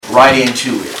right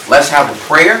into it. Let's have a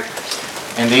prayer,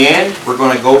 and then we're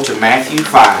going to go to Matthew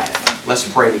 5.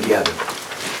 Let's pray together.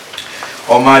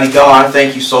 Almighty God, I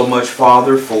thank you so much,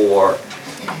 Father, for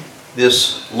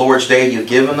this Lord's Day you've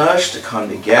given us to come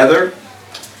together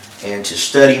and to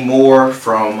study more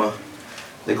from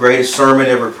the greatest sermon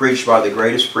ever preached by the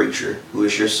greatest preacher, who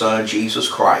is your Son, Jesus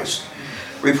Christ.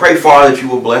 We pray, Father, that you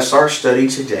will bless our study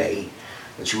today,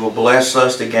 that you will bless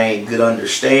us to gain good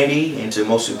understanding and to,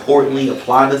 most importantly,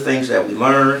 apply the things that we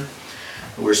learn.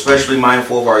 We're especially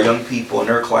mindful of our young people and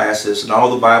their classes and all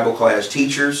the Bible class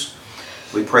teachers.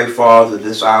 We pray, Father, that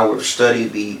this hour of study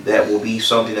will be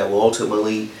something that will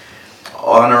ultimately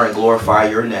honor and glorify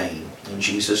your name. In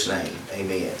Jesus' name,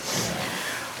 amen.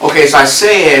 Okay, as I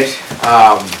said,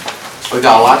 we've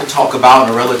got a lot to talk about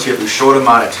in a relatively short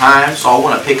amount of time, so I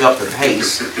want to pick up the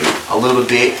pace a little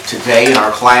bit today in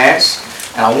our class.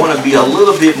 And I want to be a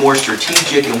little bit more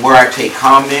strategic in where I take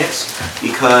comments,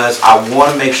 because I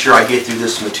want to make sure I get through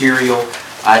this material.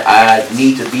 I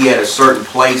need to be at a certain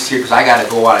place here because I got to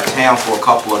go out of town for a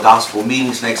couple of gospel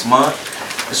meetings next month.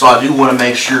 And so I do want to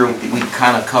make sure we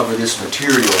kind of cover this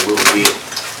material a little bit.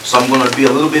 So I'm going to be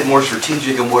a little bit more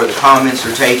strategic in where the comments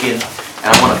are taken, and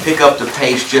I want to pick up the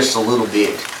pace just a little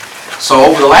bit. So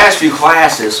over the last few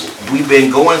classes, we've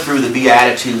been going through the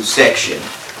Beatitudes section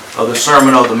of the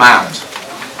Sermon on the Mount.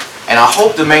 And I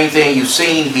hope the main thing you've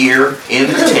seen here in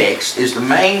the text is the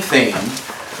main thing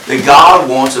that God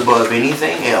wants above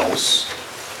anything else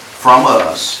from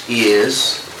us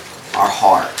is our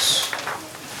hearts.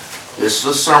 This is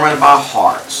a sermon about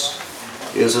hearts.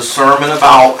 It is a sermon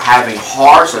about having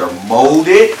hearts that are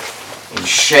molded and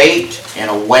shaped in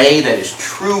a way that is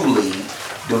truly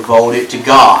devoted to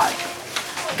God.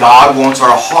 God wants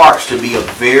our hearts to be a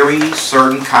very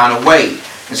certain kind of way.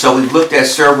 And so we've looked at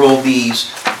several of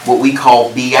these, what we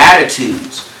call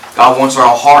Beatitudes. God wants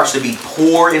our hearts to be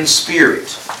poor in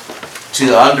spirit,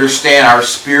 to understand our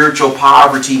spiritual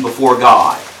poverty before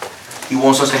God. He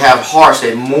wants us to have hearts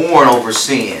that mourn over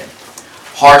sin,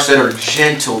 hearts that are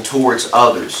gentle towards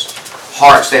others,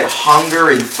 hearts that hunger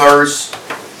and thirst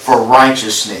for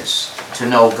righteousness, to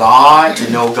know God,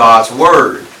 to know God's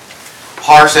Word,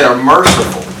 hearts that are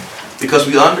merciful, because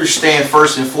we understand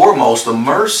first and foremost the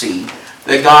mercy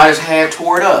that God has had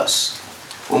toward us.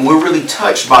 When we're really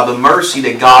touched by the mercy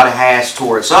that God has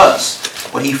towards us,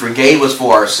 when He forgave us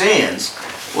for our sins,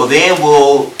 well, then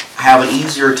we'll have an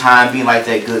easier time being like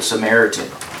that Good Samaritan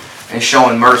and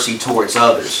showing mercy towards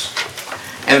others.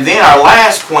 And then our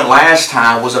last point last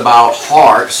time was about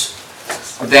hearts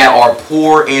that are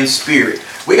poor in spirit.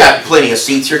 We got plenty of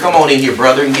seats here. Come on in here,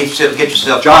 brother, and get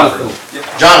yourself Jonathan.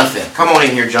 Jonathan, come on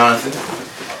in here, Jonathan.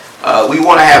 We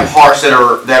want to have hearts that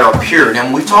are pure. Now,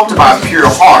 when we talked about pure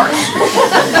hearts,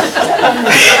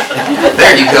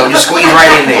 there you go. You squeeze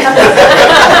right in there.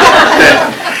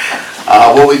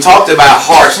 When we talked about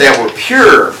hearts that were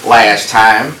pure last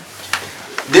time,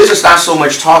 this is not so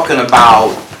much talking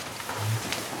about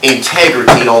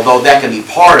integrity, although that can be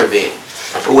part of it.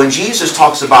 But when Jesus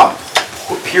talks about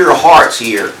pure hearts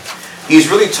here, He's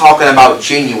really talking about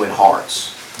genuine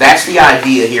hearts. That's the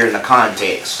idea here in the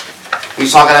context.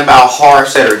 He's talking about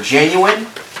hearts that are genuine,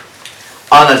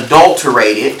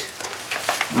 unadulterated,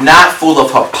 not full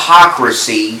of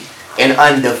hypocrisy, and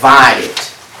undivided.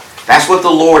 That's what the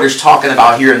Lord is talking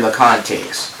about here in the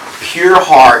context. Pure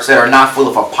hearts that are not full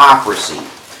of hypocrisy.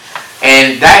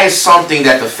 And that is something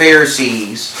that the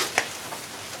Pharisees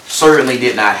certainly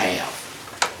did not have.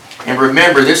 And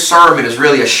remember, this sermon is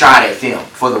really a shot at them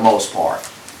for the most part.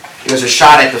 It was a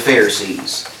shot at the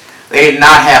Pharisees. They did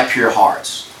not have pure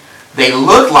hearts. They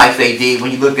looked like they did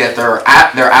when you looked at their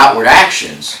outward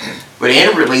actions, but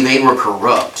inwardly they were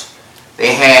corrupt.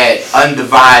 They had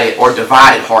divided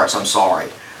hearts,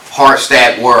 hearts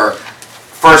that were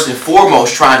first and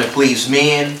foremost trying to please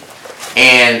men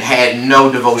and had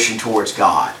no devotion towards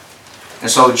God. And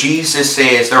so Jesus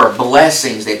says there are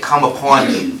blessings that come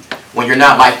upon you when you're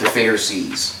not like the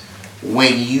Pharisees,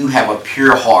 when you have a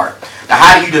pure heart. Now,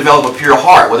 how do you develop a pure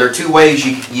heart? Well, there are two ways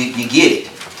you get it.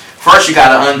 First, you got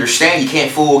to understand you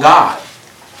can't fool God.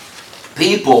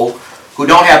 People who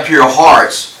don't have pure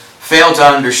hearts fail to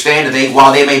understand that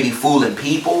while they may be fooling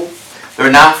people,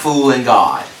 they're not fooling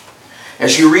God.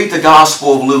 As you read the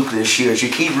Gospel of Luke this year, as you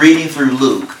keep reading through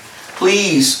Luke,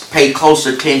 please pay close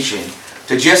attention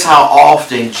to just how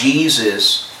often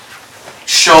Jesus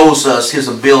shows us His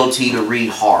ability to read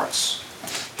hearts.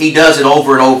 He does it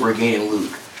over and over again in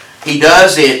Luke. He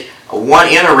does it one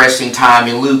interesting time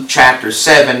in Luke chapter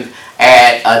 7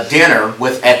 at a dinner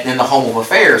in the home of a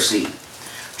Pharisee.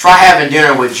 Try having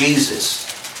dinner with Jesus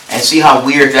and see how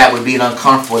weird that would be and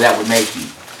uncomfortable that would make you.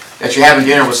 that you're having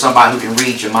dinner with somebody who can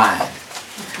read your mind.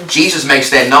 Jesus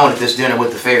makes that known at this dinner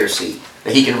with the Pharisee,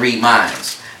 that he can read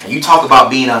minds. And you talk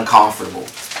about being uncomfortable,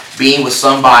 being with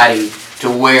somebody to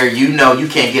where you know you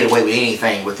can't get away with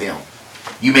anything with them.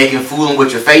 You making fooling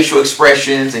with your facial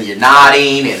expressions and you're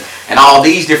nodding and all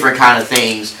these different kind of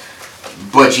things,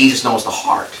 but Jesus knows the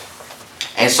heart.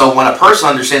 And so when a person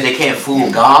understands they can't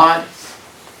fool God,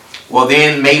 well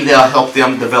then maybe they'll help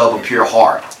them develop a pure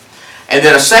heart. And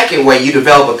then a second way you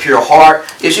develop a pure heart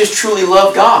is just truly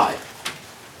love God.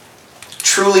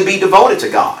 Truly be devoted to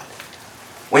God.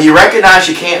 When you recognize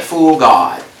you can't fool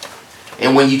God,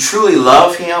 and when you truly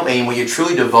love Him, and when you're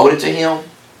truly devoted to Him,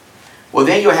 well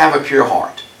then you'll have a pure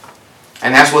heart.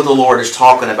 And that's what the Lord is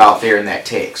talking about there in that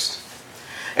text.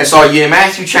 And so you in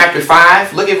Matthew chapter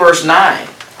 5, look at verse 9.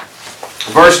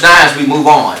 Verse 9 as we move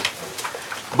on.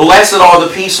 Blessed are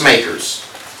the peacemakers,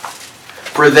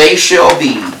 for they shall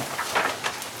be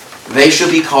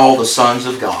called the sons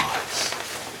of God.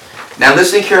 Now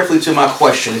listen carefully to my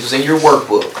question. This is in your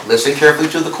workbook. Listen carefully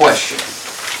to the question.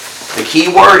 The key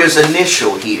word is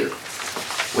initial here.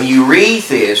 When you read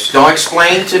this, don't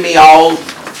explain to me all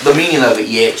the meaning of it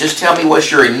yet. Just tell me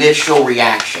what's your initial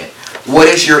reaction. What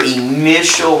is your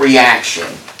initial reaction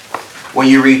when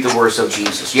you read the words of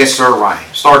Jesus? Yes, sir,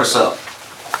 Ryan. Start us up.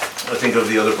 I think of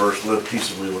the other verse, live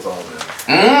peaceably with all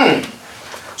men.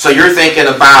 So you're thinking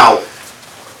about,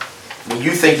 when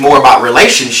you think more about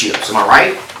relationships, am I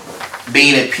right?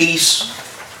 Being at peace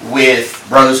with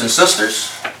brothers and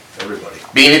sisters. Everybody.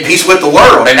 Being at peace with the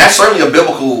world. And that's certainly a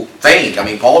biblical thing. I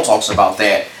mean, Paul talks about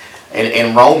that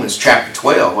in Romans chapter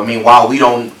 12. I mean, while we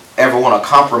don't ever want to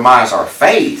compromise our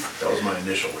faith. That was my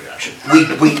initial reaction.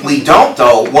 We don't,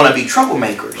 though, want to be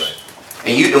troublemakers. Right.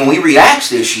 And when we read Acts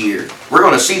this year, we're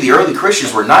going to see the early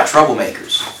Christians were not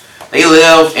troublemakers. They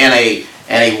lived in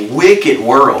a wicked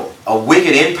world, a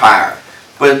wicked empire,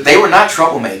 but they were not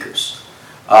troublemakers.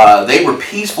 They were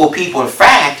peaceful people. In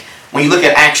fact, when you look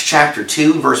at Acts chapter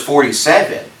 2, verse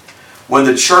 47, when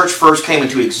the church first came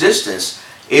into existence,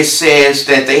 it says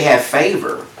that they have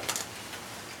favor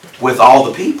with all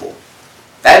the people.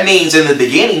 That means in the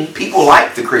beginning, people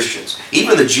liked the Christians.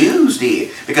 Even the Jews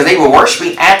did, because they were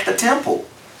worshiping at the temple.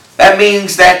 That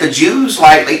means that the Jews,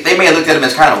 they may have looked at them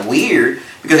as kind of weird,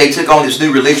 because they took on this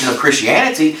new religion of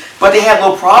Christianity, but they had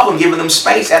no problem giving them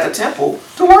space at the temple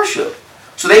to worship.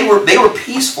 So they were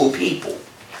peaceful people.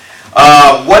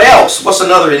 What else? What's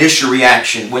another initial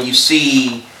reaction when you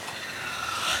see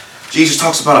Jesus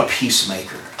talks about a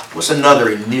peacemaker? What's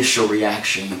another initial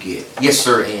reaction you get? Yes,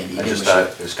 sir, Andy. I just thought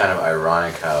it was kind of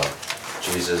ironic how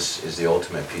Jesus is the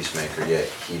ultimate peacemaker, yet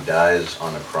He dies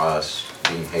on the cross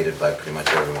being hated by pretty much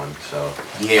everyone. So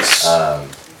yes,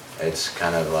 it's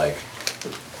kind of like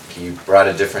He brought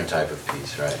a different type of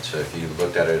peace, right? So if you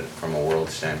looked at it from a world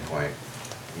standpoint,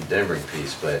 He didn't bring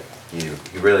peace, but He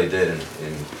really did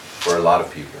for a lot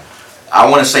of people. I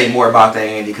want to say more about that,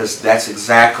 Andy, because that's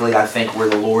exactly, I think, where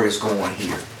the Lord is going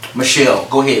here. Michelle,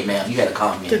 go ahead, ma'am. You had a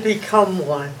comment. To become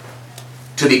one.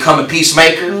 To become a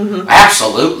peacemaker? Mm-hmm.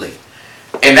 Absolutely.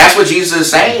 And that's what Jesus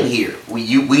is saying here. We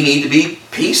need to be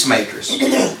peacemakers.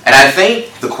 And I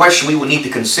think the question we would need to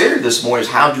consider this morning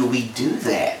is, how do we do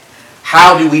that?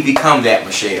 How do we become that,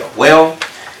 Michelle? Well,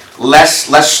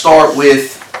 let's start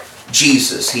with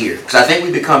Jesus here. Because I think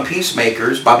we become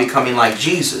peacemakers by becoming like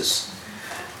Jesus.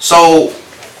 So,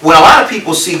 when a lot of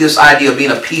people see this idea of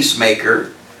being a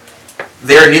peacemaker,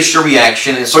 their initial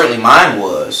reaction, and certainly mine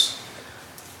was,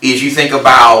 is you think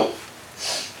about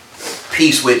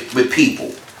peace with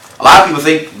people. A lot of people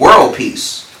think world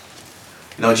peace.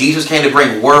 You know, Jesus came to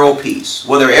bring world peace.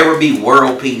 Will there ever be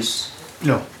world peace?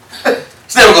 No.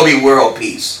 It's never going to be world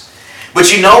peace.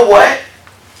 But you know what?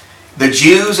 The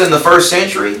Jews in the first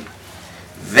century,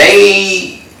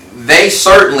 they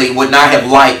certainly would not have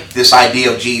liked this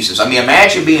idea of Jesus. I mean,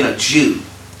 imagine being a Jew.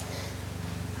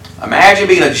 Imagine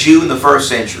being a Jew in the first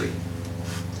century.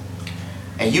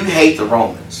 And you hate the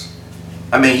Romans.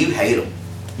 I mean, you hate them.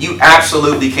 You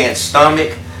absolutely can't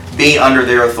stomach being under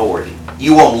their authority.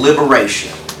 You want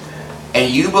liberation.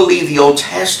 And you believe the Old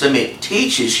Testament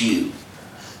teaches you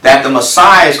that the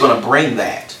Messiah is going to bring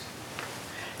that.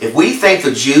 If we think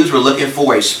the Jews were looking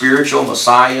for a spiritual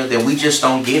Messiah, then we just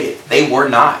don't get it. They were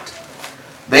not.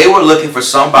 They were looking for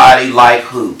somebody like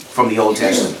who from the Old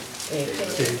Testament?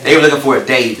 They were looking for a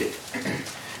David.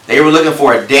 They were looking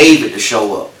for a David to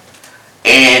show up.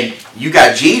 And you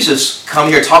got Jesus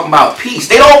coming here talking about peace.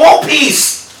 They don't want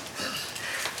peace.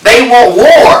 They want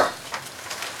war.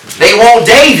 They want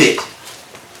David.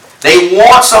 They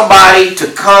want somebody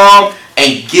to come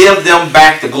and give them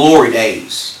back the glory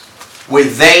days. where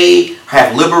they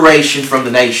have liberation from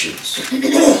the nations.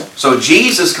 So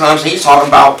Jesus comes and he's talking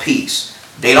about peace.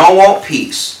 They don't want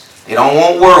peace. They don't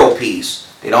want world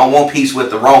peace. They don't want peace with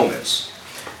the Romans.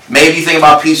 Maybe you think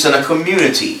about peace in a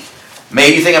community.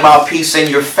 Maybe you think about peace in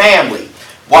your family.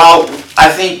 While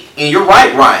I think, and you're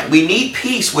right, Ryan, we need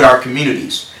peace with our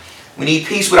communities. We need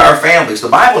peace with our families. The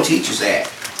Bible teaches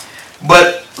that.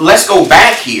 But let's go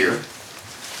back here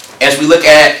as we look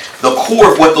at the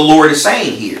core of what the Lord is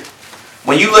saying here.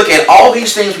 When you look at all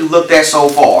these things we've looked at so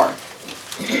far,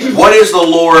 what is the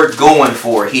Lord going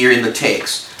for here in the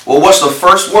text? Well, what's the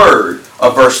first word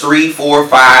of verse 3, 4,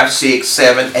 5, 6,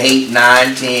 7, 8,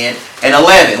 9, 10, and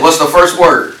 11? What's the first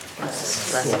word?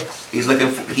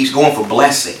 He's going for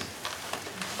blessing.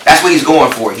 That's what he's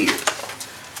going for here.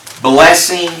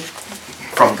 Blessing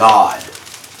from God.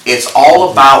 It's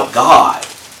all about God.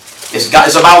 It's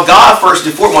about God first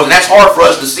and foremost, and that's hard for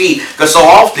us to see because so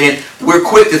often we're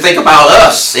quick to think about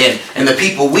us and the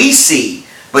people we see.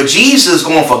 But Jesus is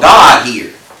going for God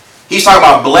here. He's talking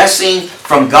about blessing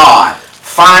from God,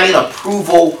 finding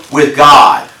approval with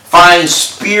God, finding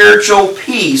spiritual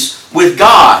peace with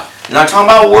God. We're not talking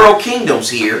about world kingdoms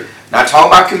here, not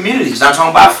talking about communities, not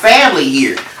talking about family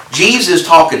here. Jesus is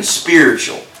talking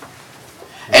spiritual.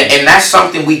 And that's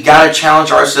something we got to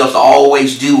challenge ourselves to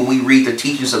always do when we read the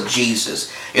teachings of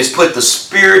Jesus, is put the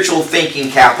spiritual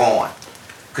thinking cap on.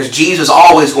 Because Jesus is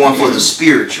always going for the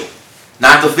spiritual,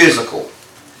 not the physical.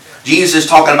 Jesus is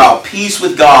talking about peace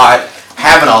with God,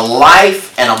 having a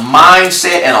life and a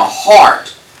mindset and a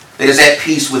heart that is at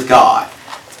peace with God.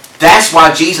 That's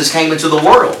why Jesus came into the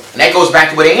world. And that goes back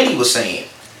to what Andy was saying.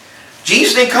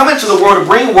 Jesus didn't come into the world to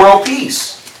bring world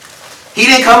peace. He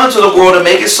didn't come into the world to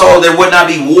make it so there would not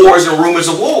be wars and rumors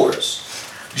of wars.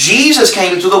 Jesus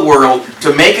came into the world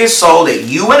to make it so that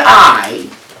you and I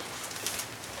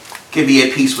can be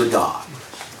at peace with God.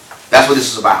 That's what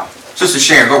this is about. Sister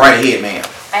Sharon, go right ahead, ma'am.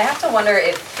 I have to wonder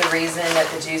if the reason that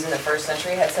the Jews in the first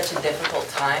century had such a difficult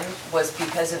time was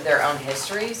because of their own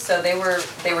history. So they were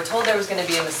told there was going to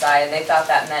be a Messiah, and they thought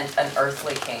that meant an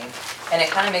earthly king. And it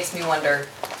kind of makes me wonder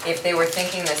if they were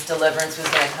thinking this deliverance was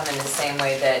going to come in the same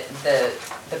way that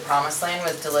the promised land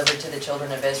was delivered to the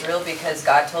children of Israel, because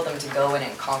God told them to go in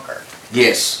and conquer.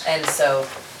 Yes. And so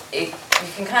you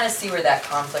can kind of see where that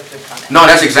conflict would come in. No,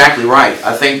 that's exactly right.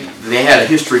 I think they had a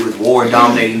history with war and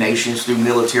dominating nations through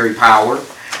military power.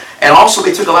 And also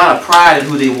they took a lot of pride in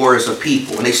who they were as a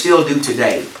people, and they still do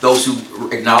today, those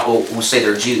who say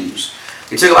they're Jews.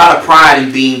 They took a lot of pride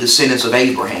in being descendants of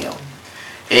Abraham.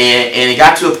 And it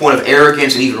got to a point of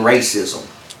arrogance and even racism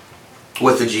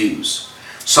with the Jews.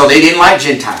 So they didn't like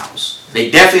Gentiles. They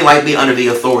definitely liked being under the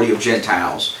authority of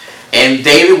Gentiles. And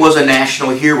David was a national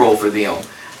hero for them.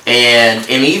 And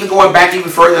even going back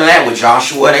even further than that with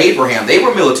Joshua and Abraham, they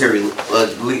were military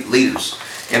leaders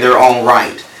in their own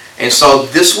right. And so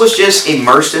this was just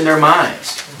immersed in their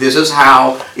minds. This is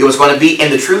how it was going to be.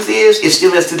 And the truth is, it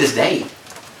still is to this day.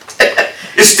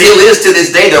 It still is to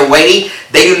this day. They're waiting.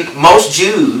 Most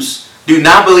Jews do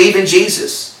not believe in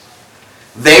Jesus.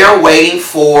 They are waiting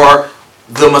for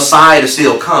the Messiah to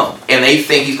still come. And they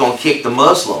think he's going to kick the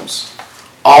Muslims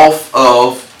off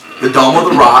of the Dome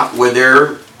of the Rock where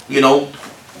their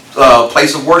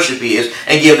place of worship is,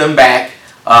 and give them back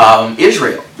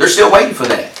Israel. They're still waiting for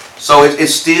that. So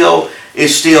it's still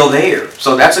there.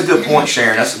 So that's a good point,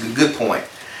 Sharon. That's a good point.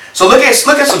 So look at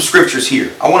some scriptures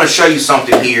here. I want to show you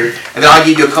something here, and then I'll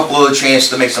give you a couple other chances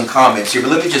to make some comments here.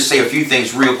 But let me just say a few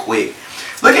things real quick.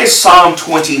 Look at Psalm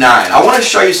 29. I want to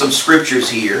show you some scriptures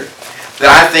here that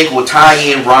I think will tie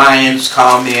in Ryan's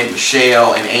comment,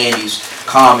 Michelle, and Andy's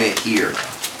comment here.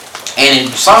 And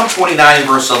in Psalm 29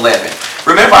 verse 11,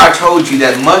 remember I told you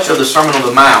that much of the Sermon on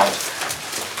the Mount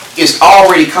is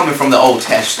already coming from the Old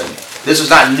Testament. This is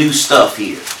not new stuff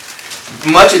here.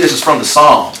 Much of this is from the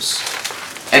Psalms.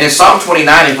 And in Psalm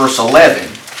 29 and verse 11,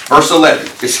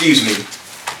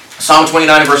 Psalm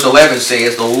 29 and verse 11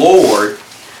 says, the Lord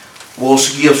will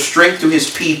give strength to his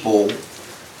people.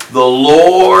 The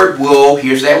Lord will,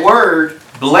 here's that word,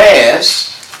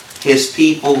 bless his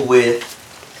people with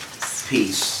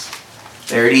peace.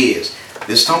 There it is.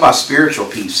 This is talking about spiritual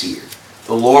peace here.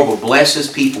 The Lord will bless his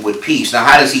people with peace. Now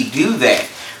how does he do that?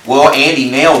 Well, Andy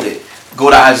nailed it. Go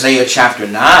to Isaiah chapter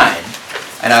 9.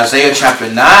 And Isaiah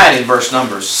chapter 9 in verse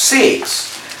number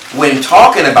 6, when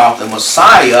talking about the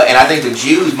Messiah, and I think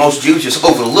most Jews just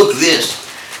overlook this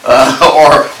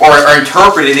or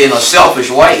interpret it in a selfish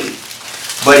way.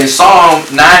 But in Psalm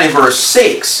 9 and verse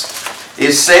 6,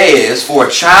 it says, for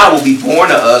a child will be born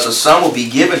to us, a son will be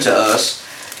given to us,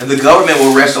 and the government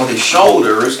will rest on his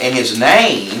shoulders, and his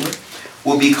name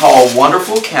will be called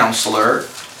Wonderful Counselor,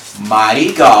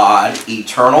 mighty God,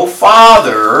 eternal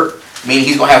Father, meaning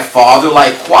he's going to have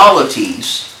Father-like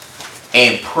qualities,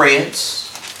 and Prince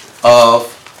of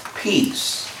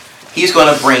Peace. He's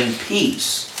going to bring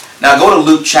peace. Now go to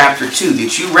Luke chapter 2.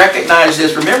 Did you recognize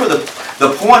this? Remember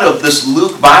the point of this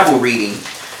Luke Bible reading,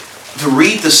 to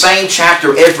read the same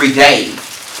chapter every day,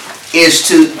 is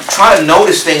to try to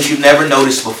notice things you've never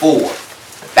noticed before.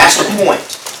 That's the point.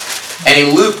 And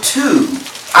in Luke 2,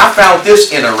 I found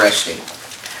this interesting.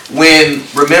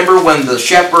 Remember when the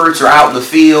shepherds are out in the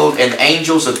field and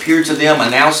angels appear to them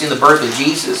announcing the birth of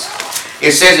Jesus?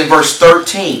 It says in verse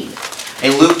 13,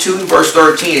 in Luke 2 verse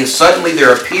 13, and suddenly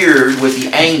there appeared with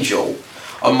the angel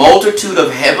a multitude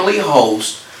of heavenly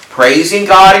hosts, praising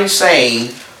God and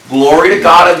saying, Glory to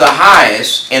God in the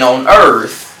highest, and on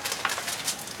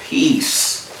earth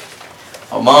peace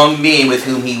among men with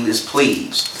whom he is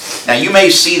pleased. Now you may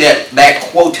see that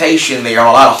quotation there on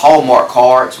a lot of Hallmark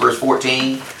cards, verse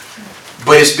 14,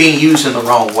 but it's being used in the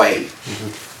wrong way.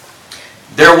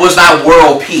 There was not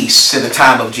world peace in the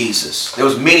time of Jesus. There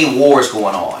was many wars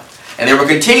going on, and there will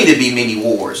continue to be many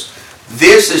wars.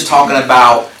 This is talking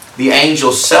about the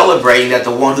angels celebrating that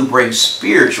the one who brings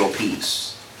spiritual peace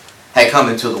had come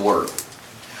into the world.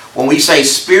 When we say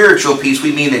spiritual peace,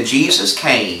 we mean that Jesus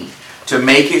came to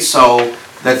make it so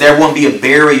that there won't be a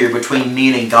barrier between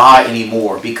me and God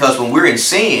anymore. Because when we're in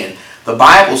sin, the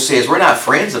Bible says we're not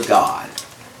friends of God,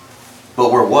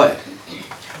 but we're what?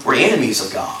 We're enemies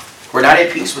of God. We're not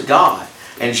at peace with God.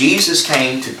 And Jesus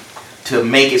came to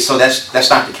make it so that's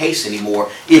not the case anymore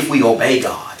if we obey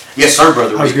God. Yes, sir,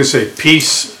 Brother Rick. I was going to say,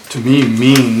 peace to me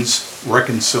means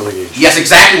reconciliation. Yes,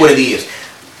 exactly what it is.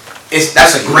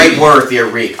 That's a great word there,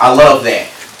 Rick. I love that.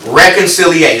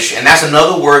 Reconciliation. And that's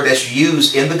another word that's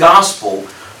used in the gospel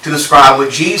to describe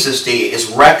what Jesus did,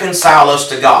 is reconcile us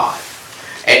to God.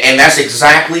 And that's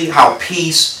exactly how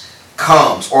peace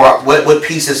comes, or what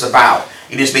peace is about.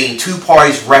 It is being two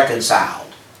parties reconciled.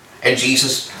 And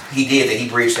Jesus, he did that. He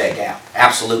bridged that gap.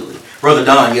 Absolutely. Brother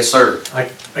Don, yes, sir. I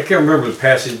can't remember the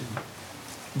passage,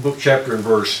 book, chapter, and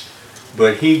verse,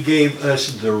 but he gave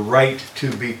us the right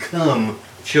to become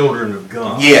children of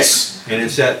God. Yes. And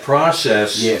it's that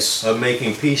process Yes. of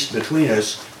making peace between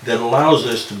us that allows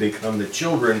us to become the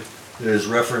children that is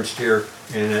referenced here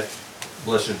in that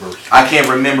blessed verse. I can't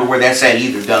remember where that's at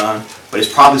either, Don, but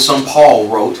it's probably some Paul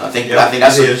wrote. I think Yep,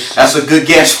 that's it is. that's a good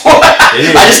guess. It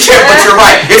is. I just can't. But you're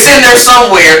right. It's in there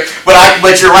somewhere.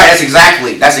 But you're right.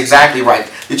 That's exactly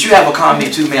right. Did you have a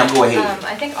comment too, ma'am? Go ahead.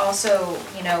 I think also,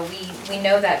 we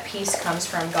know that peace comes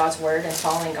from God's word and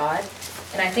following God.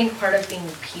 And I think part of being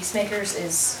peacemakers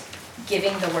is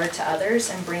giving the word to others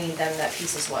and bringing them that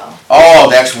peace as well. Oh,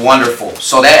 that's wonderful.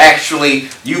 So that actually,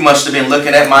 you must have been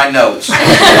looking at my notes,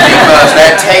 because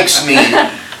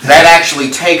that actually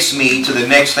takes me to the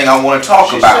next thing I want to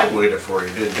talk about. She segued it for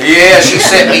you, didn't you? Yeah, she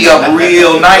set me up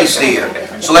real nice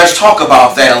there. So let's talk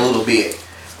about that a little bit.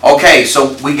 Okay,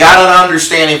 so we got an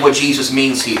understanding of what Jesus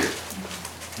means here.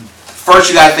 First,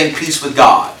 you got to think peace with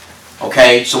God.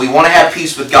 Okay, so we want to have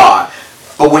peace with God.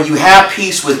 But when you have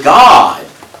peace with God,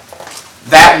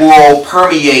 that will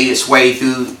permeate its way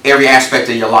through every aspect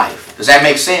of your life. Does that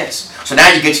make sense? So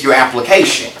now you get to your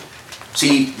application.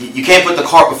 See, you can't put the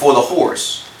cart before the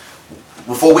horse.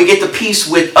 Before we get the peace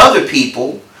with other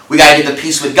people, we got to get the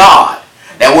peace with God.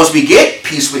 Now once we get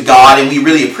peace with God and we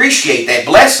really appreciate that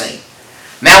blessing,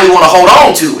 now we want to hold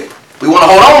on to it. We want to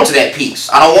hold on to that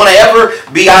peace. I don't want to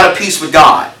ever be out of peace with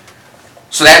God.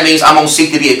 So that means I'm going to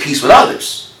seek to be at peace with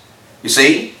others. You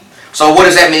see? So what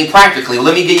does that mean practically?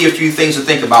 Let me give you a few things to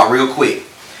think about real quick.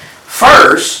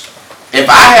 First, if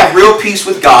I have real peace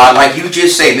with God, like you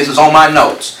just said, this is on my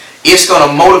notes, it's going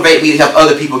to motivate me to help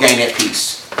other people gain that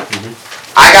peace.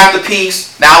 I got the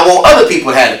peace, now I want other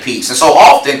people to have the peace. And so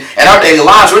often in our daily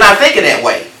lives, we're not thinking that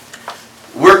way.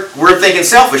 We're thinking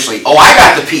selfishly. Oh, I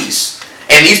got the peace.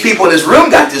 And these people in this room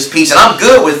got this peace, and I'm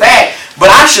good with that. But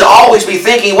I should always be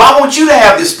thinking, well, I want you to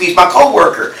have this peace, my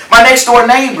coworker, my next door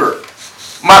neighbor,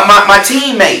 my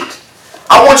teammate.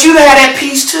 I want you to have that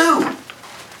peace too.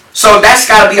 So that's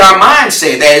got to be our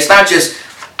mindset, that it's not just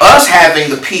us having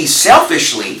the peace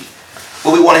selfishly,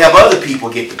 but we want to have other people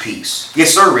get the peace.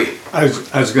 Yes, sir, Rick. I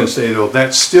was going to say, though,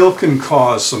 that still can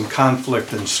cause some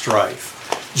conflict and strife.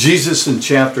 Jesus in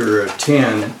chapter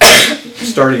 10,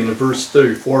 starting in verse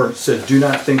 34, said, "Do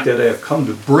not think that I have come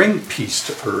to bring peace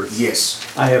to earth. Yes.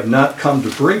 I have not come to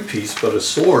bring peace, but a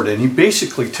sword." And he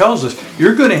basically tells us,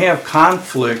 you're going to have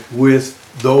conflict with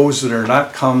those that are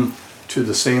not come to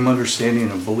the same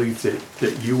understanding and belief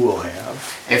that you will have.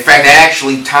 In fact, that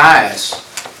actually ties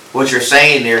what you're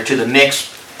saying there to the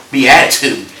next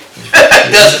beatitude,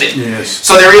 doesn't it? Yes.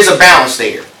 So there is a balance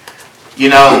there. You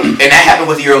know, and that happened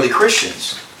with the early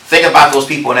Christians. Think about those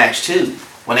people in Acts 2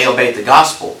 when they obeyed the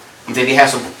gospel. You think they had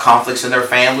some conflicts in their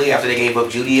family after they gave up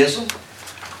Judaism?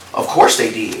 Of course they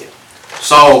did.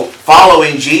 So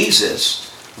following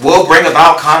Jesus will bring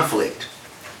about conflict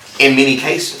in many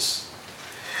cases.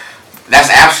 That's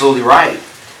absolutely right.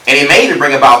 And it may even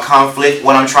bring about conflict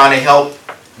when I'm trying to help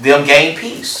them gain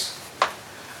peace.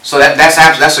 So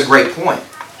that's a great point.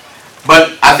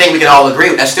 But I think we can all agree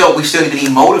with that. We still need to be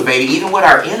motivated, even with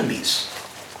our enemies,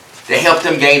 to help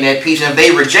them gain that peace. And if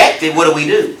they reject it, what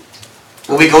do?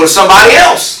 Well, we go to somebody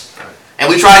else. And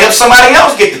we try to help somebody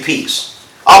else get the peace.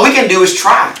 All we can do is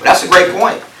try. That's a great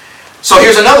point. So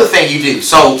here's another thing you do.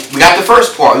 So we got the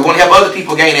first part. We want to help other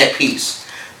people gain that peace.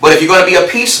 But if you're going to be a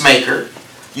peacemaker,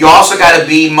 you also got to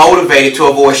be motivated to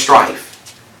avoid strife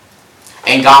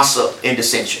and gossip and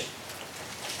dissension.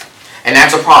 And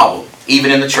that's a problem, even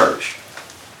in the church.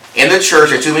 In the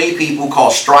church, there are too many people who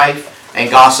cause strife and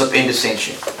gossip and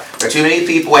dissension. There are too many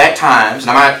people at times,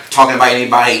 and I'm not talking about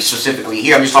anybody specifically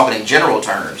here, I'm just talking in general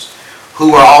terms,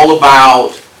 who are all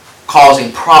about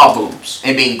causing problems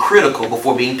and being critical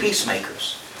before being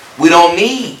peacemakers. We don't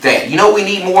need that. You know what we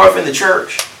need more of in the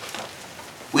church?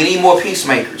 We need more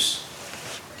peacemakers.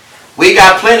 We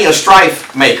got plenty of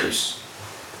strife makers.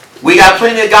 We got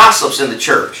plenty of gossips in the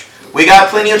church. We got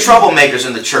plenty of troublemakers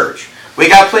in the church. We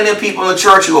got plenty of people in the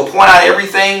church who will point out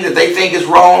everything that they think is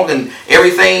wrong and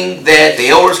everything that the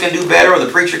elders can do better, or the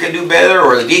preacher can do better,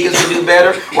 or the deacons can do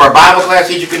better, or a Bible class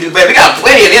teacher can do better. We got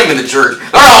plenty of them in the church.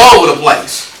 They're all over the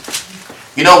place.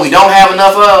 You know what we don't have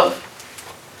enough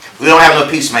of? We don't have enough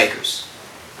peacemakers.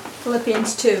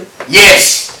 Philippians 2.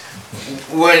 Yes.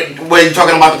 When you're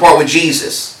talking about the part with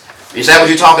Jesus. Is that what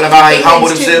you're talking about? How he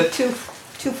humbled himself?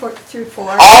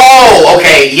 2:4. Oh,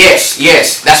 okay. Yes.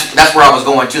 That's where I was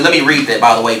going to. Let me read that,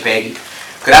 by the way, Peggy.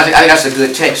 Because I think that's a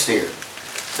good text there.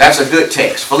 That's a good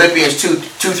text. Philippians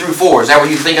 2-4. Is that what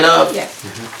you're thinking of? Yes.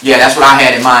 Yeah, that's what I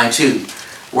had in mind too.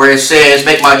 Where it says,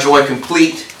 make my joy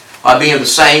complete by being of the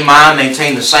same mind,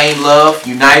 maintain the same love,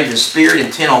 united in spirit,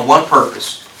 intent on one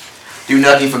purpose. Do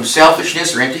nothing from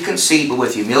selfishness or empty conceit, but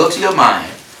with humility of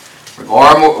mind.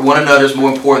 Regard one another as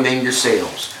more important than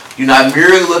yourselves. Do not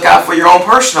merely look out for your own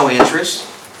personal interests,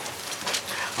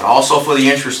 but also for the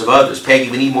interests of others.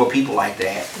 Peggy, we need more people like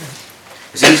that.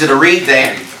 It's easy to read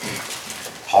that,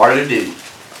 harder to do.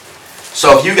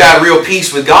 So if you got real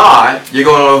peace with God, you're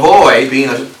going to avoid being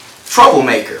a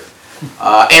troublemaker.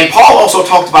 And Paul also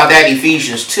talked about that in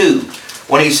Ephesians 2,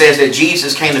 when he says that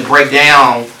Jesus came to break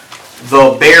down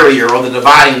the barrier or the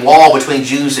dividing wall between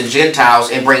Jews and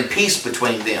Gentiles and bring peace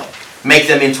between them, make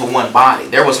them into one body.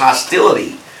 There was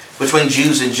hostility between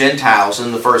Jews and Gentiles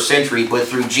in the first century, but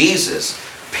through Jesus,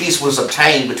 peace was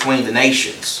obtained between the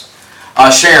nations.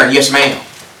 Sharon, yes ma'am.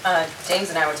 James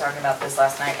and I were talking about this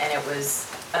last night, and it was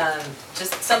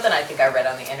just something I think I read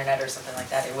on the internet or something like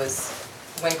that. It was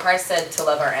when Christ said to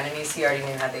love our enemies, he already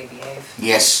knew how they behave.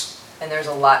 Yes. And there's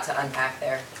a lot to unpack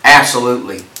there.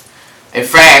 Absolutely. In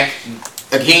fact,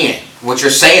 again, what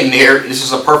you're saying there, this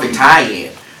is a perfect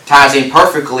tie-in. Ties in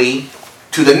perfectly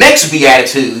to the next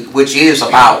beatitude, which is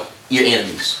about your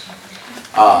enemies.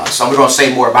 So we're going to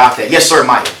say more about that. Yes, sir,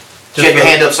 Mike. You have your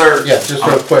hand up, sir? Yeah, just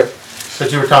real quick.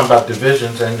 Because you were talking about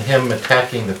divisions and him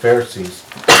attacking the Pharisees.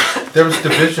 There was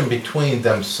division between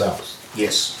themselves.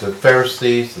 Yes. The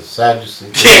Pharisees, the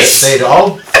Sadducees. Yes. They'd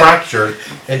all fractured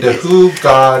into who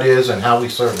God is and how we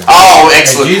serve Him. Oh,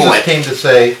 excellent and Jesus point. came to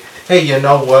say, hey, you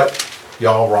know what?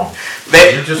 Y'all wrong.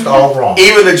 You're just all wrong.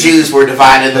 Even the Jews were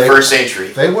divided in the first century.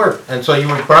 They were. And so you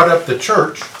brought up the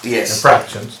church Yes. and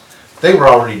fractions. They were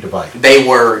already divided. They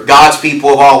were. God's people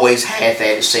have always had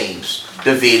that, it seems.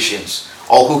 Divisions.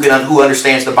 Oh, who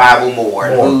understands the Bible more?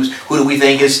 And who do we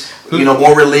think is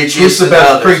more religious Who's the than best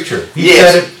others? preacher? He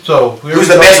Yes. said it. So Who's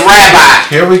the best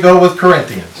rabbi? Here we go with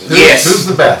Corinthians. Yes. Who's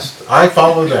the best? I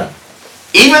follow them.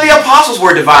 Even the apostles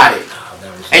were divided.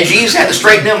 And Jesus had to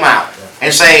straighten them out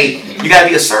and say, you got to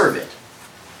be a servant.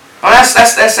 Well,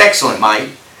 that's excellent, Mike.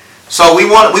 So we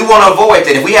want to avoid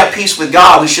that. If we have peace with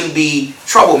God, we shouldn't be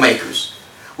troublemakers.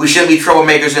 We shouldn't be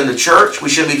troublemakers in the church. We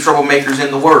shouldn't be troublemakers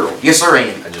in the world. Yes, sir,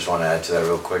 Andy. I just want to add to that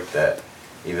real quick that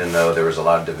even though there was a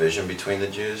lot of division between the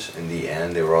Jews, in the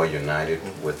end they were all united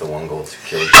with the one goal to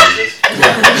kill Jesus.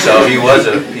 So he was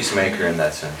a peacemaker in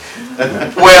that sense.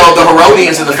 Well, the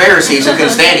Herodians and the Pharisees who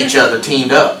couldn't stand each other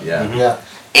teamed up. Yeah. Yeah.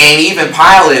 And even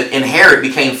Pilate and Herod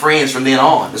became friends from then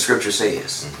on, the scripture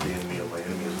says. The enemy of my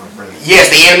enemy is my friend. Yes,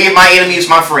 the enemy of my enemy is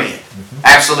my friend.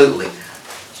 Absolutely.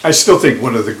 I still think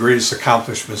one of the greatest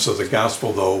accomplishments of the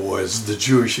gospel, though, was the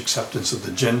Jewish acceptance of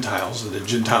the Gentiles and the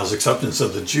Gentiles' acceptance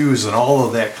of the Jews, and all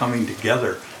of that coming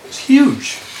together. It's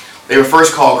huge. They were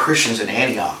first called Christians in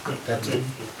Antioch. That's it.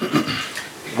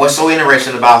 What's so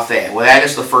interesting about that? Well, that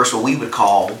is the first what we would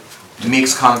call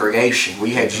mixed congregation, where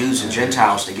you had Jews and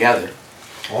Gentiles together.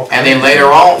 And then later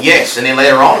on, yes, and then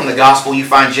later on in the gospel, you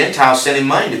find Gentiles sending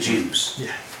money to Jews.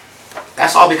 Yeah.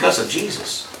 That's all because of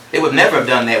Jesus. They would never have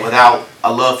done that without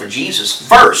a love for Jesus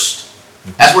first.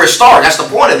 That's where it started. That's the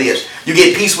point of this. You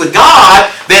get peace with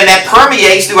God, then that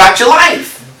permeates throughout your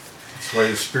life. That's why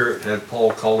the Spirit had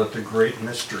Paul call it the great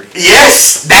mystery.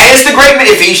 Yes, that is the great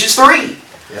Ephesians 3.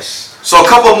 Yes. So a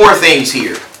couple more things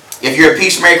here. If you're a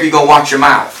peacemaker, you're going to watch your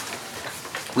mouth.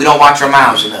 We don't watch our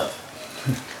mouths enough.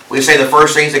 We say the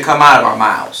first things that come out of our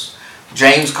mouths.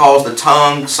 James calls the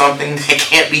tongue something that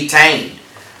can't be tamed.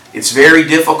 It's very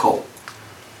difficult.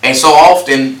 And so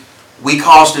often we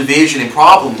cause division and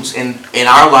problems in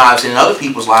our lives and in other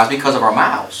people's lives because of our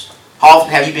mouths. How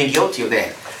often have you been guilty of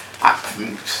that?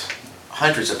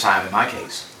 Hundreds of times in my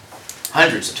case.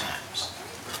 Hundreds of times.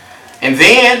 And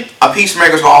then a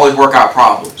peacemaker is going to always work out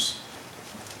problems.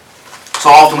 So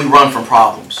often we run from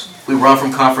problems. We run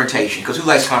from confrontation. Because who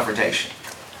likes confrontation?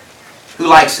 Who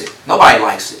likes it? Nobody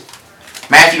likes it.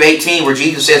 Matthew 18, where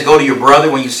Jesus says, go to your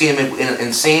brother when you see him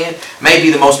in sin, may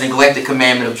be the most neglected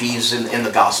commandment of Jesus in the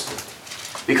gospel.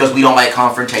 Because we don't like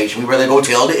confrontation. We'd rather go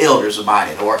tell the elders about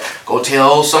it, or go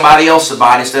tell somebody else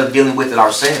about it instead of dealing with it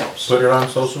ourselves. Put it on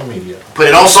social media. Put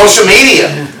it on social media.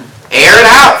 Air it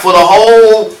out for the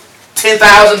whole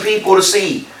 10,000 people to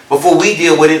see before we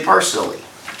deal with it personally.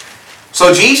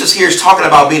 So Jesus here is talking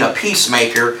about being a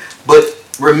peacemaker, but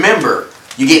remember,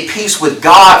 you get peace with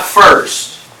God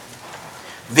first.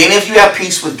 Then if you have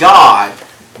peace with God,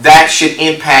 that should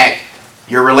impact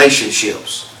your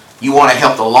relationships. You want to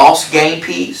help the lost gain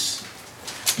peace.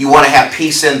 You want to have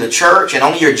peace in the church and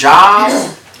on your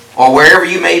job or wherever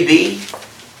you may be.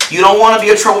 You don't want to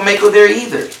be a troublemaker there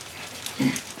either.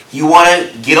 You want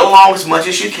to get along as much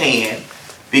as you can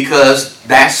because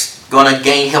that's going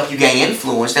to help you gain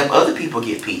influence to help other people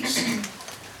get peace.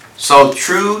 So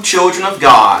true children of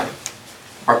God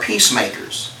are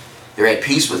peacemakers. They're at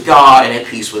peace with God and at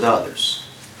peace with others.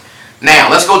 Now,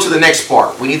 let's go to the next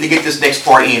part. We need to get this next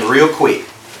part in real quick.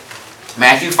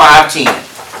 Matthew 5:10.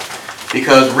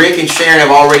 Because Rick and Sharon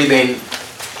have already been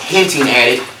hinting at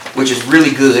it, which is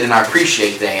really good, and I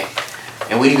appreciate that.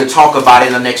 And we need to talk about it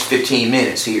in the next 15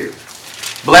 minutes here.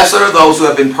 Blessed are those who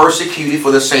have been persecuted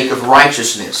for the sake of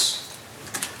righteousness,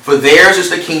 for theirs is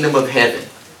the kingdom of heaven.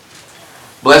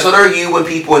 Blessed are you when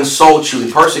people insult you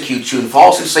and persecute you and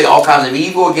falsely say all kinds of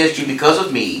evil against you because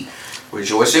of me.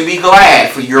 Rejoice and be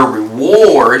glad, for your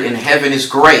reward in heaven is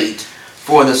great,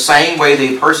 for in the same way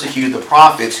they persecuted the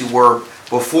prophets who were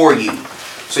before you.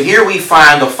 So here we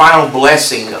find the final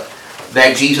blessing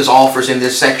that Jesus offers in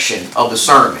this section of the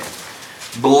sermon.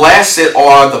 Blessed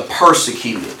are the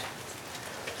persecuted.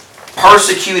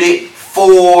 Persecuted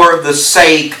for the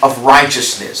sake of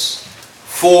righteousness,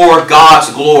 for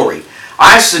God's glory.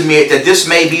 I submit that this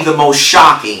may be the most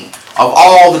shocking of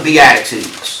all the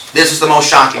Beatitudes. This is the most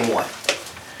shocking one.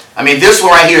 I mean, this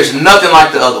one right here is nothing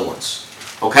like the other ones.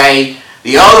 Okay?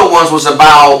 The other ones was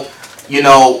about,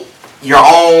 your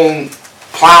own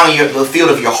plowing the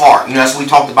field of your heart. That's what we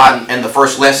talked about in the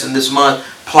first lesson this month.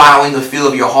 Plowing the field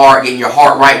of your heart, getting your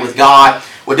heart right with God.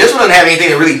 Well, this one doesn't have anything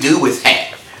to really do with that.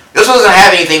 This one doesn't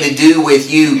have anything to do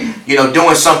with you,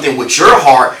 doing something with your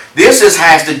heart. This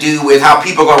has to do with how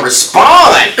people are going to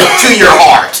respond to your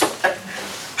heart.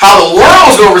 How the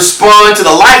world's going to respond to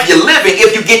the life you're living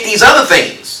if you get these other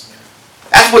things.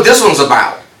 That's what this one's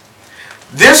about.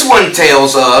 This one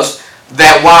tells us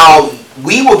that while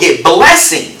we will get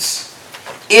blessings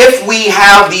if we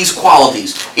have these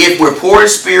qualities, if we're poor in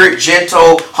spirit,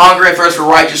 gentle, hungry and thirst for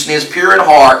righteousness, pure in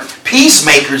heart,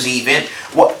 peacemakers even,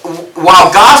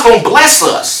 while God's going to bless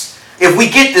us if we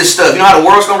get this stuff, you know how the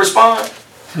world's going to respond?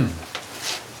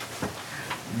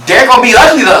 They're going to be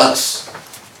ugly to us.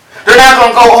 They're not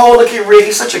going to go, oh, look at Rick,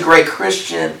 he's such a great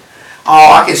Christian.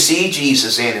 Oh, I can see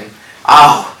Jesus in him.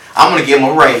 Oh, I'm going to give him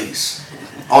a raise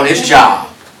on his job.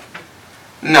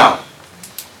 No.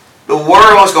 The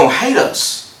world's going to hate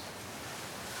us.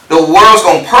 The world's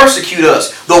going to persecute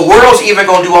us. The world's even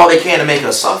going to do all they can to make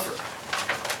us suffer.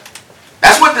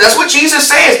 That's what Jesus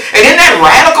says. And isn't that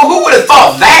radical? Who would have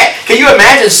thought that? Can you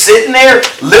imagine sitting there,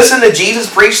 listening to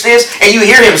Jesus preach this, and you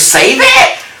hear him say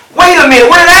that? Wait a minute,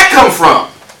 where did that come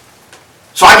from?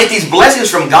 So I get these blessings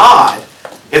from God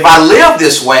if I live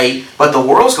this way, but the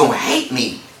world's going to hate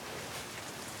me.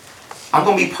 I'm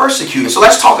going to be persecuted. So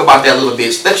let's talk about that a little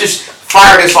bit. Let's just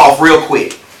fire this off real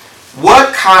quick.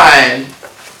 What kind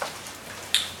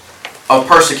of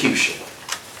persecution?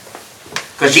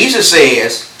 Because Jesus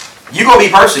says, you're going to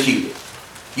be persecuted.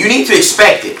 You need to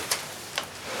expect it.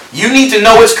 You need to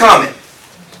know it's coming.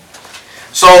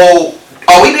 So,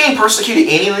 are we being persecuted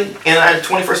anyway in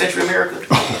 21st century America?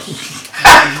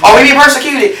 Are we being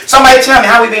persecuted? Somebody tell me,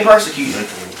 how are we being persecuted?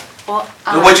 Mentally. Well,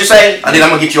 What'd you say? And then I'm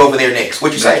going to get you over there next.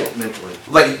 What'd you say? Mentally.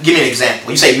 Like, give me an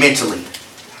example. You say mentally.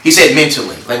 He said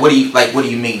mentally. What do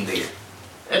you mean there?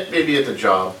 Maybe at the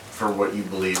job, for what you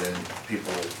believe in,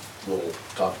 people will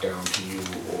talk down to you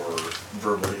or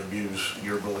verbally abuse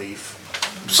your belief.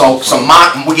 So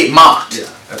we get mocked.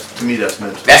 Yeah, to me that's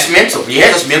mental. That's mental.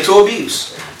 Yeah, that's mental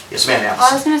abuse. Yes, ma'am. I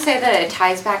was Allison. going to say that it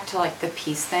ties back to like the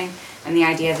peace thing and the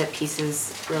idea that peace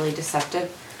is really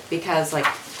deceptive because like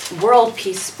world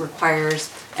peace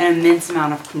requires an immense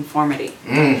amount of conformity.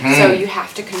 Mm-hmm. So you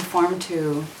have to conform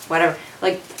to whatever.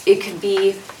 Like it could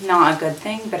be not a good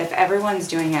thing, but if everyone's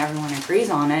doing it, everyone agrees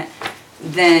on it,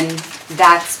 then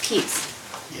that's peace.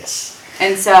 Yes.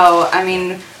 And so, I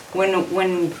mean,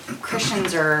 when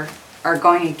Christians are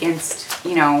going against,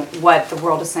 you know, what the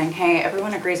world is saying, hey,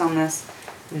 everyone agrees on this,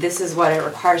 this is what it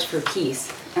requires for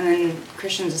peace. And then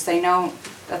Christians just say, no,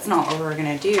 that's not what we're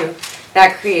going to do.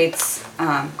 That creates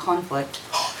conflict.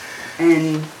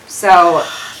 And so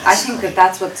I think that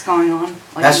that's what's going on.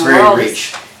 Like That's in the very world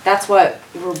rich. that's what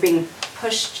we're being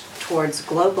pushed towards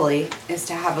globally, is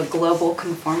to have a global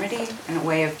conformity and a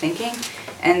way of thinking.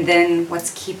 And then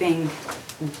what's keeping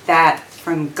that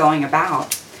from going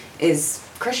about is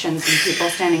Christians and people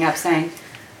standing up saying,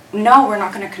 no, we're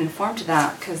not going to conform to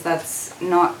that because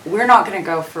we're not going to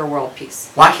go for world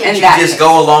peace. Why can't And you that just is-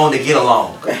 go along to get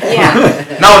along? Yeah.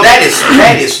 No,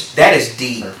 that is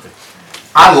deep.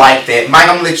 I like that. Mike,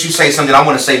 I'm going to let you say something. I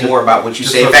want to say more about what you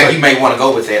Just say. In real fact, quick. you may want to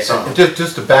go with that song.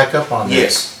 Just to back up on that.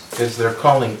 Yes. Is they're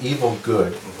calling evil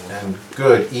good and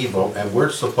good evil, and we're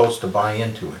supposed to buy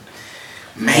into it.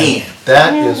 Man,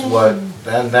 That is what,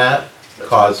 and that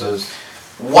causes,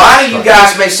 why do you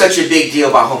guys make such a big deal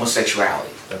about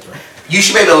homosexuality? that's right. You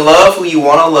should be able to love who you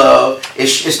want to love.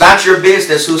 It's not your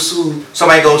business who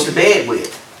somebody goes to bed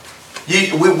with.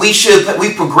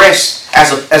 We progress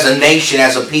as a nation,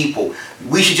 as a people.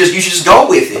 You should just go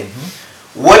with it.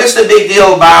 Mm-hmm. What is the big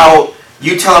deal about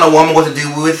you telling a woman what to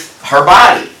do with her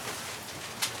body?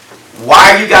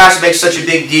 Why do you guys make such a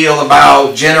big deal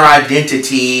about gender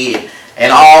identity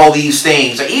and all these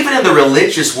things? Even in the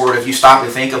religious world, if you stop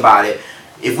and think about it,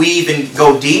 if we even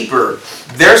go deeper,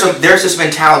 there's this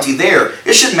mentality there.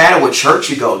 It shouldn't matter what church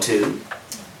you go to.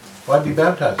 Why be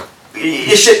baptized?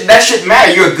 That shouldn't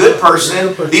matter. You're a good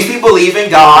person. These people believe in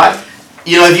God.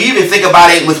 You know, if you even think about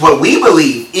it with what we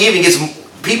believe,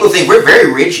 people think we're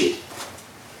very rigid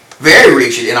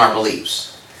in our beliefs.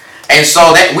 And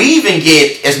so that we even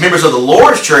get, as members of the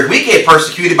Lord's church, we get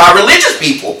persecuted by religious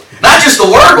people, not just the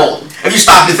world. If you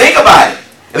stop to think about it.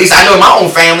 At least I know in my own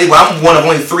family, well, I'm one of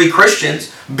only 3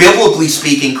 Christians, biblically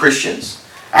speaking Christians.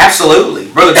 Absolutely.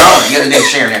 Brother Don, you got to name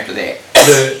Sharon after that.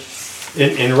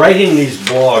 In writing these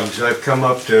blogs, I've come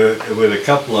up with a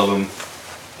couple of them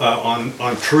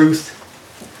on truth,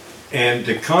 and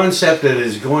the concept that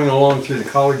is going along through the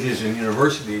colleges and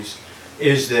universities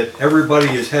is that everybody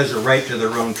has a right to their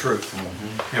own truth.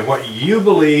 Mm-hmm. And what you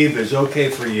believe is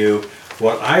okay for you,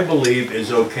 what I believe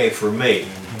is okay for me.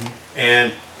 Mm-hmm.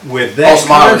 And with that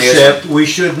concept, we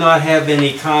should not have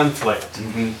any conflict.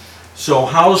 Mm-hmm. So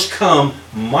how's come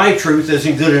my truth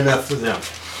isn't good enough for them?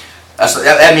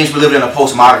 That means we live in a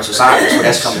postmodern society. That's where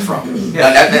that's coming from.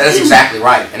 That's exactly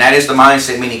right. And that is the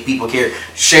mindset many people carry.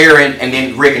 Sharon, and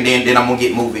then Rick, and then I'm going to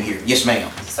get moving here. Yes, ma'am.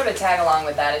 Sort of tag along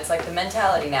with that, it's like the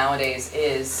mentality nowadays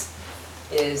is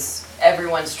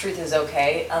everyone's truth is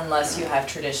okay unless you have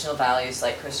traditional values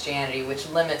like Christianity, which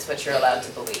limits what you're allowed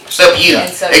to believe. Except you.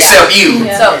 And so, Except you.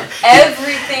 Yeah. So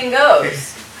everything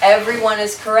goes. Everyone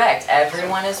is correct.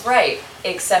 Everyone is right.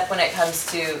 Except when it comes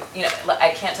to, you know,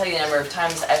 I can't tell you the number of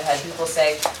times I've had people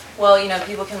say, well, you know,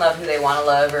 people can love who they want to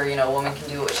love, or, you know, a woman can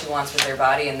do what she wants with their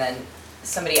body, and then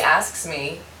somebody asks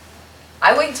me,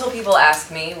 I wait until people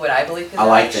ask me what I believe, because I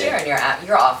like that. Sharon,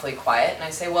 you're awfully quiet, and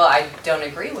I say, well, I don't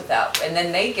agree with that, and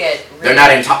then they get really,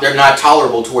 They're not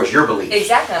tolerable towards your beliefs.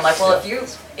 exactly. I'm like, well,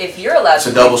 if you're allowed It's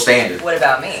to a double standard. what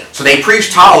about me? So they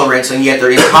preach tolerance, and yet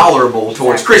they're intolerable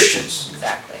towards Christians.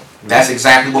 Exactly. That's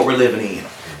exactly what we're living in.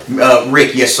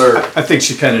 Rick, yes, sir. I think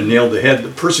she kind of nailed the head. The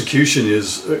persecution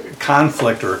is a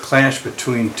conflict or a clash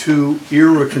between 2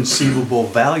 irreconcilable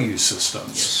value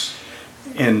systems.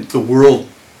 And the world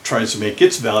tries to make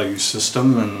its value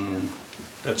system, and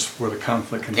that's where the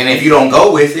conflict can And if you don't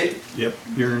go with it, yep,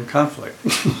 you're in conflict.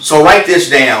 so write this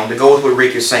down to go with what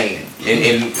Rick is saying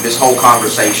in this whole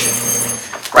conversation.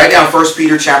 Write down 1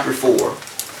 Peter chapter 4,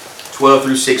 12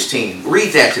 through 16.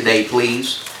 Read that today,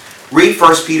 please. Read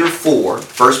 1 Peter 4,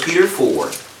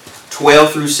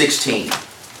 12 through 16.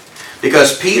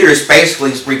 Because Peter is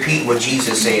basically repeating what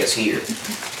Jesus says here.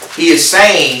 He is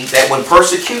saying that when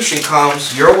persecution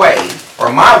comes your way,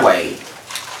 or my way,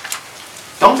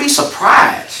 don't be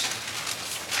surprised.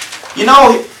 You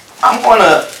know, I'm going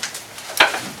to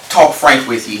talk frank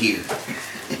with you here.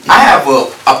 I have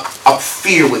a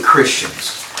fear with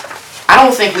Christians. I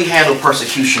don't think we handle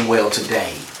persecution well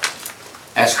today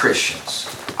as Christians.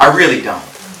 I really don't.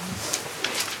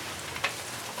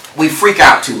 We freak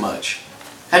out too much.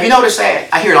 Have you noticed that?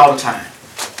 I hear it all the time.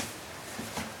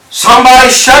 Somebody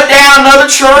shut down another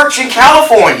church in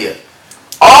California.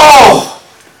 Oh,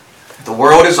 the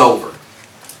world is over.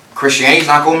 Christianity's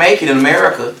not going to make it in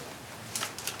America.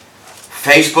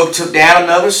 Facebook took down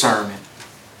another sermon.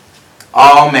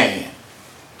 Oh man.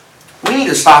 We need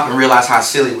to stop and realize how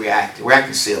silly we're acting. We're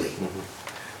acting silly.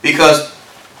 Because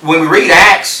when we read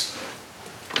Acts,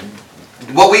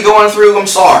 what we going through, I'm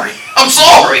sorry. I'm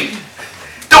sorry.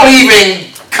 Don't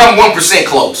even come 1%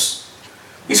 close.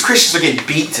 These Christians are getting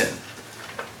beaten.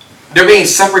 They're being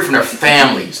separated from their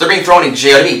families. They're being thrown in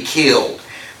jail. They're being killed.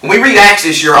 When we read Acts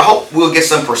this year, I hope we'll get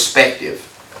some perspective.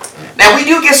 Now, we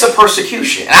do get some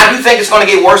persecution. And I do think it's going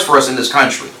to get worse for us in this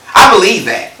country. I believe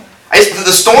that.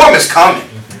 The storm is coming.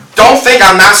 Don't think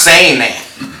I'm not saying that.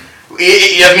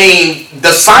 I mean,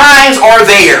 the signs are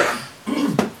there.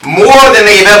 More than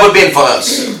they've ever been for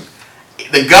us.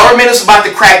 The government is about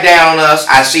to crack down on us.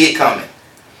 I see it coming.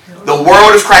 The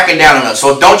world is cracking down on us.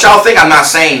 So don't y'all think I'm not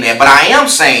saying that. But I am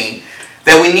saying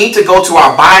that we need to go to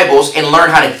our Bibles and learn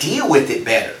how to deal with it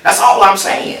better. That's all I'm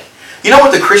saying. You know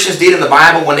what the Christians did in the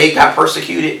Bible when they got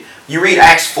persecuted? You read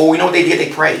Acts 4, you know what they did?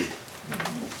 They prayed.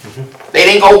 They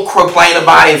didn't go complain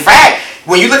about it. In fact,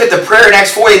 when you look at the prayer in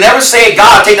Acts 4, they never said,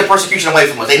 God, take the persecution away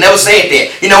from us. They never said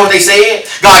that. You know what they said?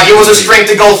 God, give us the strength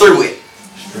to go through it.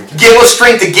 Give us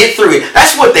strength to get through it.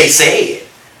 That's what they said.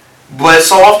 But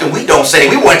so often we don't say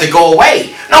it. We want it to go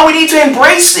away. No, we need to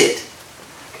embrace it.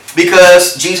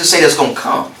 Because Jesus said it's going to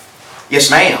come. Yes,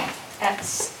 ma'am.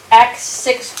 Acts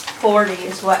 6:40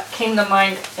 is what came to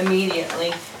mind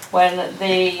immediately. When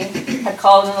they had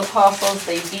called in the apostles,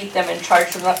 they beat them and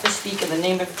charged them not to speak in the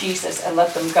name of Jesus and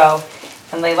let them go.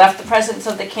 And they left the presence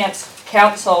of the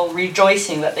council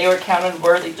rejoicing that they were counted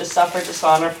worthy to suffer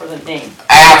dishonor for the name.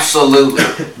 Absolutely.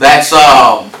 That's,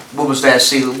 what was that?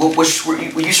 See, what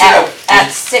you said?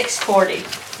 Acts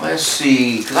 6:40. Let's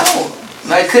see, because I don't,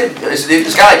 no, it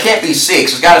can't be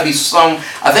 6. It's got to be some,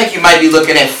 I think you might be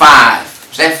looking at 5.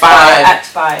 Is that 5? Acts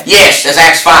 5. Yes, that's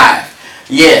Acts 5.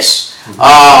 Yes.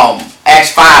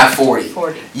 Acts 5:40.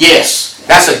 40. Yes,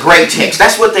 that's a great text.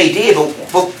 That's what they did,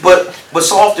 but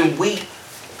so often we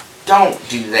don't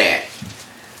do that.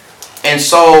 And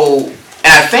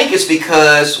I think it's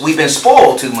because we've been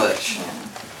spoiled too much.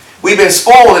 We've been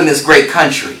spoiled in this great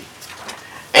country.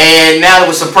 And now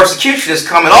with some persecution that's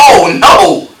coming, oh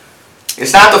no!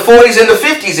 It's not the 40s and the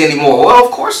 50s anymore. Well,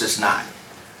 of course it's not.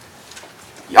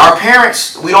 Our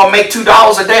parents, we don't make $2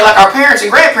 a day like our parents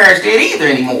and grandparents did either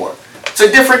anymore. It's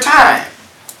a different time.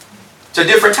 It's a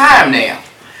different time now.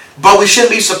 But we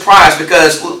shouldn't be surprised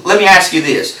because, let me ask you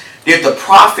this. Did the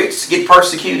prophets get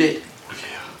persecuted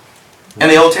in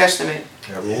the Old Testament?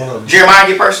 Jeremiah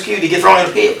get persecuted? He get thrown in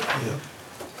a pit?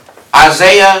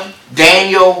 Isaiah,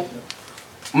 Daniel,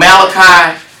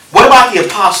 Malachi. What about the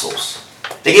apostles?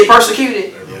 They get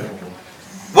persecuted?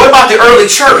 What about the early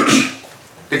church?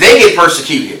 Did they get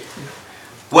persecuted?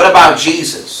 What about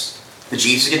Jesus? Did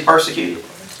Jesus get persecuted?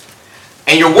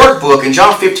 And your workbook in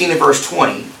John 15 and verse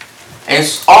 20, and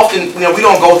it's often, we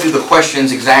don't go through the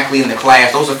questions exactly in the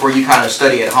class. Those are for you kind of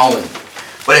study at home.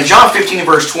 But in John 15 and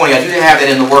verse 20, I do have that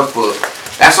in the workbook.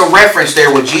 That's a reference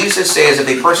there where Jesus says if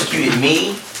they persecuted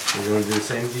me, they're going to do the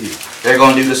same to you. They're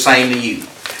going to do the same to you.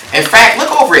 In fact,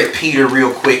 look over at Peter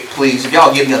real quick, please. If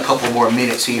y'all give me a couple more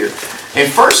minutes here. In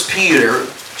 1 Peter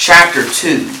chapter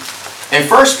 2, in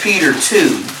 1 Peter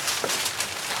 2,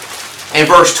 in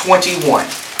verse 21,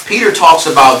 Peter talks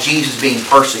about Jesus being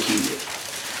persecuted.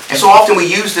 And so often we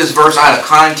use this verse out of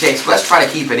context. Let's try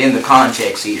to keep it in the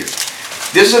context here.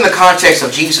 This is in the context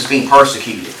of Jesus being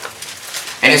persecuted.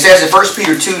 And it says in 1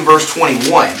 Peter 2, verse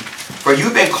 21, for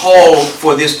you've been called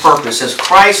for this purpose, as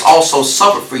Christ also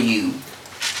suffered for you,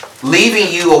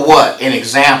 leaving you a what? An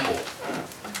example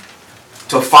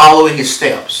to follow in his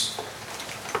steps,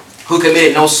 who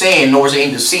committed no sin, nor was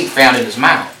any deceit found in his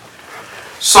mouth.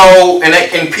 So,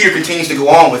 and Peter continues to go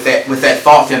on with that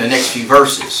thought in the next few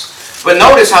verses. But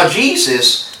notice how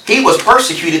Jesus, he was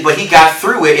persecuted, but he got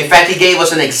through it. In fact, he gave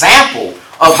us an example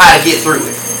of how to get through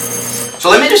it. So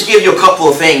let me just give you a couple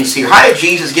of things here. How did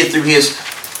Jesus get through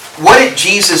what did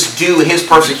Jesus do in his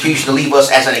persecution to leave us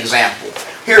as an example?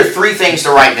 Here are 3 things to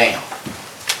write down.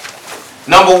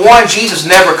 Number one, Jesus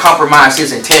never compromised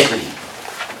his integrity.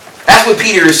 That's what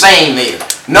Peter is saying there.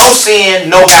 No sin,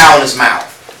 no guile in his mouth.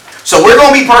 So we're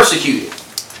going to be persecuted.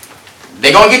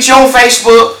 They're going to get you on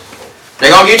Facebook.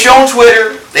 They're going to get you on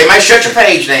Twitter. They may shut your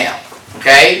page down.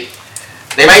 Okay?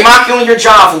 They may mock you on your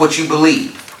job for what you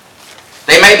believe.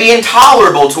 They may be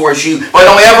intolerable towards you, but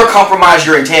don't ever compromise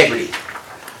your integrity.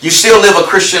 You still live a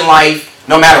Christian life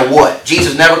no matter what.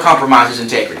 Jesus never compromised his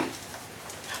integrity.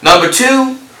 Number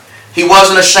two, he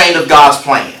wasn't ashamed of God's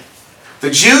plan. The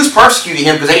Jews persecuted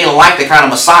him because they didn't like the kind of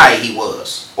Messiah he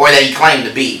was, or that he claimed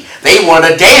to be. They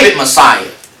wanted a David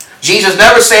Messiah. Jesus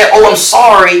never said, oh, I'm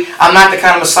sorry, I'm not the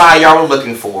kind of Messiah y'all were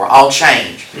looking for. I'll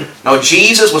change. No,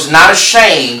 Jesus was not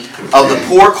ashamed of the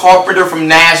poor carpenter from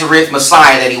Nazareth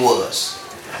Messiah that he was.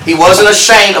 He wasn't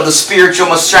ashamed of the spiritual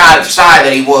Messiah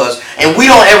that he was. And we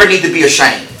don't ever need to be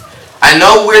ashamed. I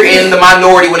know we're in the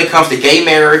minority when it comes to gay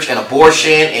marriage and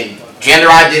abortion and gender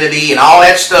identity and all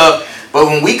that stuff. But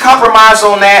when we compromise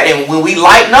on that and when we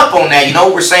lighten up on that, you know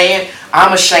what we're saying?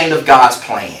 I'm ashamed of God's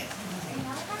plan.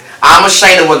 I'm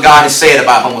ashamed of what God has said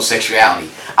about homosexuality.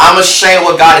 I'm ashamed of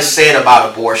what God has said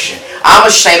about abortion. I'm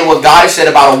ashamed of what God has said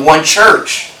about a one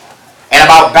church and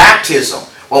about baptism.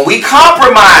 When we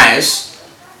compromise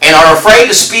and are afraid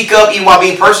to speak up even while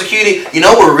being persecuted, you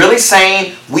know what we're really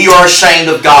saying? We are ashamed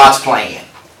of God's plan.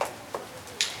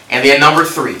 And then number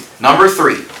three,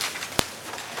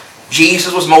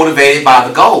 Jesus was motivated by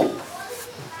the goal.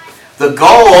 The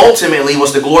goal ultimately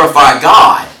was to glorify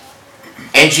God.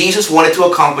 And Jesus wanted to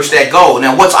accomplish that goal.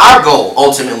 Now, what's our goal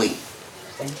ultimately?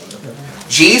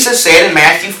 Jesus said in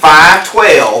Matthew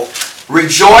 5:12,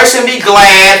 rejoice and be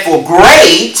glad, for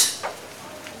great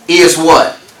is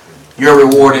what? Your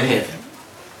reward in heaven.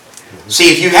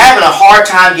 See, if you're having a hard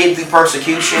time getting through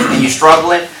persecution and you're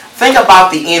struggling, think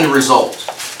about the end result.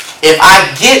 If I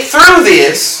get through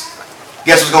this,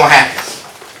 guess what's going to happen?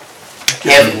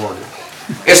 Heaven.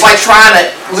 It's like trying to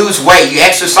lose weight. You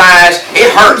exercise,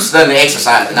 it hurts, doesn't it,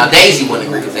 exercise? Now, Daisy wouldn't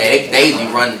agree with that. Daisy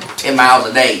run 10 miles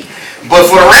a day. But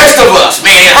for the rest of us,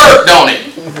 man, it hurts, don't it?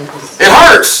 It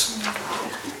hurts.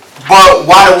 But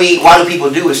why do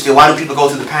people do it still? Why do people go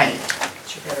through the pain?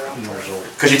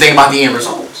 Because you think about the end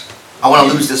results. I want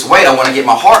to lose this weight. I want to get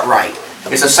my heart right.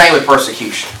 It's the same with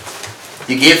persecution.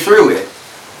 You get through it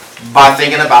by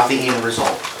thinking about the end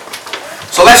result.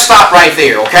 So let's stop right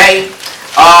there, okay?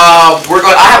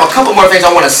 I have a couple more things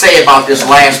I want to say about this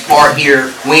last part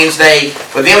here, Wednesday,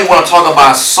 but then we want to talk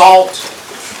about salt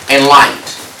and light.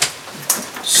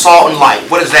 Salt and light.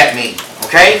 What does that mean?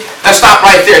 Okay? Let's stop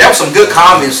right there. That was some good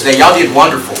comments today. Y'all did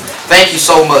wonderful. Thank you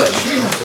so much.